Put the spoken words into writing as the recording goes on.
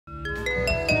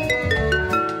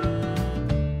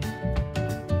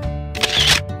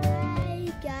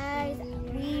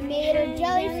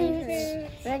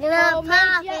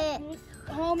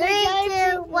Oh, 3,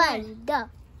 2, 1, go.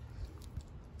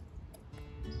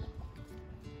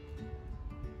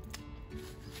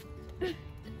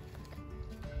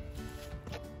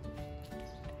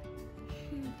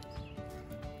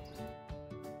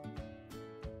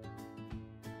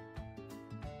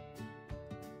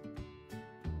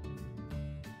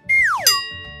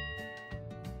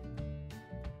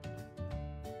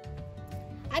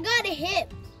 I got a hit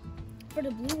for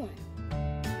the blue one.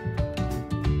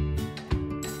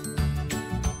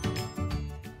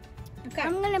 Okay,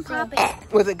 I'm gonna pop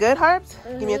it. Was it good, Harps?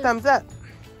 Give me a thumbs up.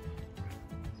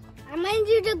 I'm gonna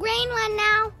do the green one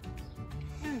now.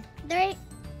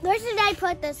 Where should I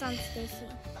put this on, Stacy?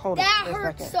 Hold it That for a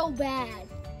hurt second. so bad.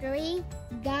 3,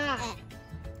 God.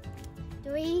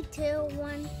 3, 2,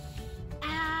 1.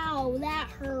 Ow, that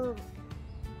hurt.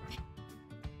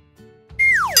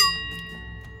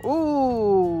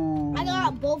 Ooh. I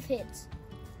got both hits.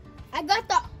 I got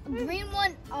the green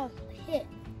one hit.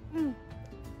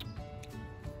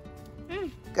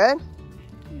 Good?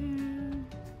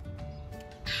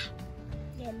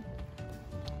 Good.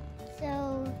 So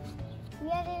we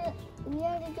had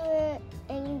to do it,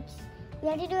 and we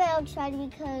had to do it outside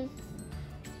because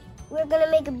we're gonna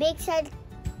make a big set.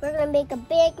 We're gonna make a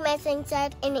big mess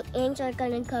inside, and the ants are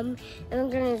gonna come, and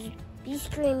we're gonna be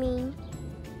screaming.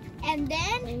 And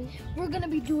then we're gonna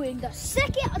be doing the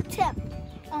second attempt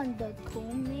on the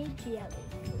homemade jelly.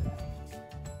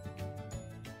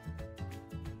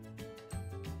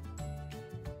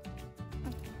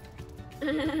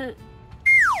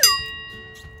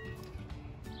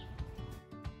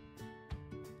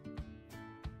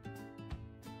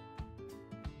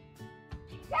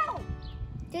 So,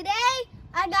 today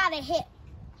I got a hit.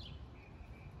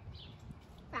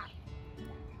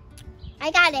 I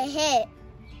got a hit.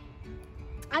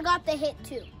 I got the hit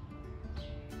too.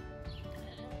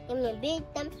 Give me a big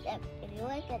thumbs up if you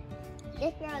like it.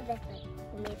 This one or this one.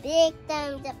 Give me a big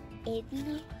thumbs up if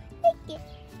you like it.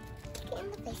 So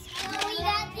we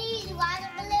got these water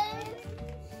balloons.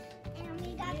 And we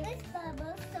got this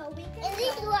bubble so we can and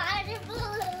these water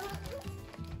balloons.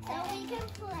 So we can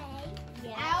play.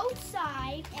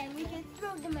 Outside, and we can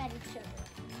throw them at each other.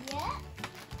 Yeah.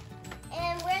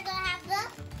 And we're gonna have the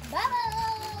bubbles.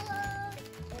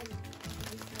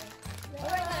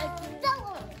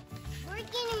 We're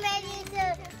getting ready to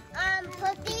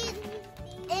put these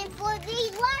and put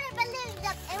these water balloons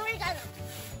up, and we're gonna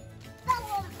throw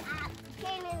them at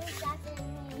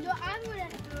No, I'm gonna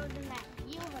throw them at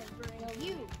you, Harper, and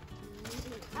you.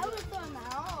 I'm gonna throw them at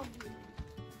all of you.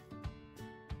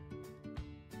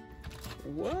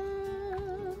 Whoa.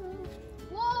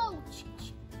 Whoa!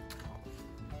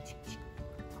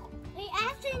 We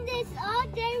asking this all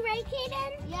day, right,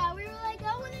 Kaden? Yeah, we were like, I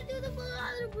want to do the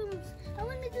water balloons. I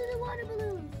want to do the water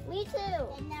balloons. Me too.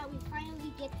 And now we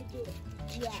finally get to do it.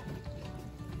 Yeah.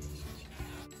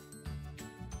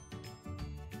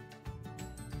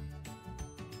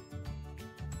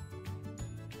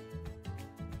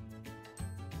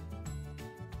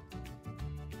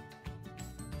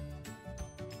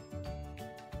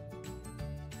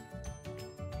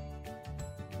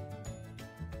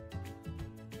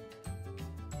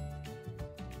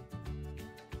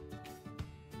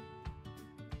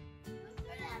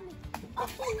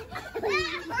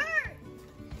 That hurt!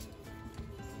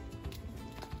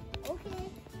 Okay.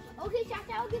 Okay,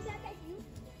 Shaka, I'll get back at you.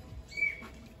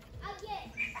 I'll get.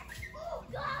 Oh,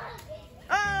 God!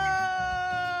 Oh!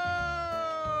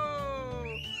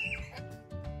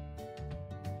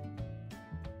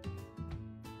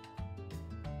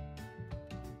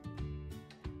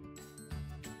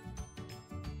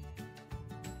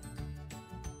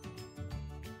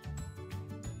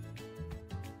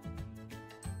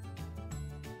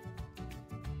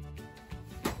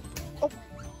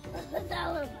 What's that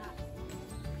all about?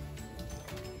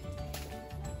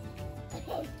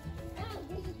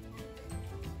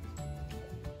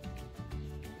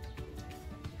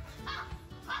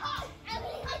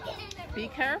 Be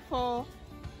careful.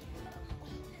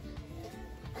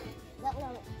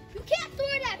 You can't throw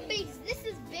it at base. This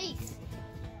is base.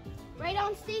 Right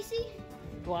on, Stacy?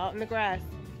 Go out in the grass.